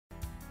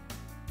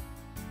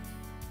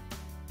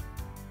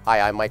Hi,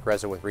 I'm Mike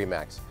Hrezo with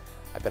RE/MAX.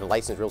 I've been a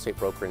licensed real estate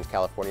broker in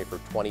California for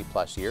 20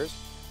 plus years.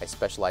 I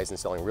specialize in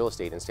selling real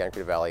estate in Santa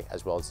Clarita Valley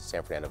as well as the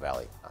San Fernando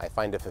Valley. I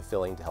find it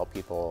fulfilling to help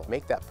people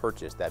make that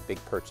purchase, that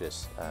big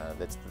purchase,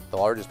 that's the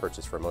largest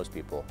purchase for most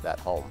people, that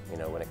home. You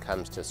know, when it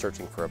comes to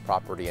searching for a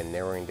property and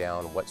narrowing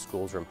down what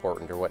schools are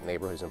important or what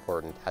neighborhood is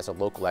important, as a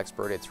local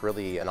expert, it's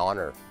really an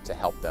honor to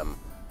help them,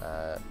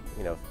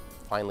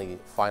 finally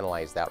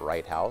finalize that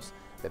right house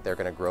that they're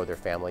going to grow their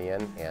family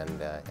in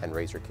and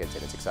raise their kids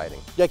in. It's exciting.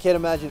 Yeah, I can't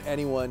imagine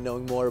anyone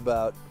knowing more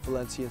about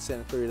Valencia and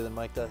Santa Clarita than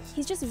Mike does.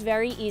 He's just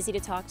very easy to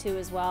talk to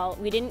as well.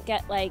 We didn't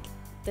get like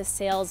the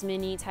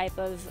salesman-y type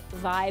of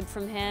vibe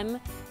from him.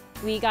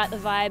 We got the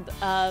vibe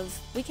of,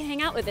 we can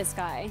hang out with this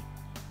guy.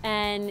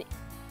 And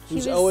he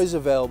was always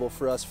available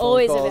for us, phone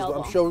always calls.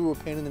 available. I'm sure we were a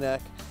pain in the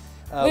neck.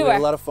 We had were. a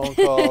lot of phone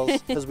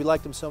calls because we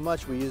liked him so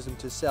much. We used him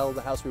to sell the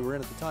house we were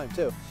in at the time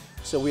too.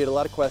 So we had a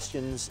lot of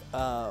questions.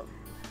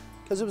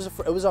 Because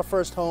it was our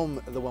first home,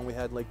 the one we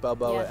had in Lake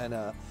Balboa, Yeah.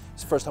 and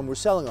it's the first time we were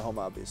selling a home,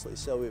 obviously.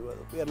 So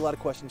we had a lot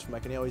of questions from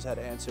Mike, and he always had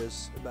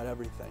answers about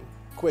everything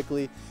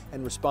quickly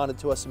and responded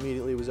to us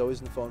immediately. He was always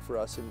on the phone for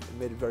us and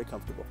made it very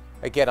comfortable.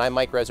 Again, I'm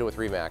Mike Hrezo with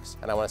RE/MAX,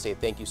 and I want to say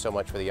thank you so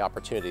much for the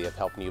opportunity of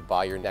helping you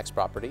buy your next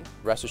property.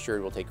 Rest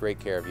assured we'll take great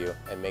care of you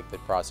and make the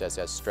process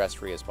as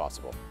stress-free as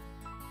possible.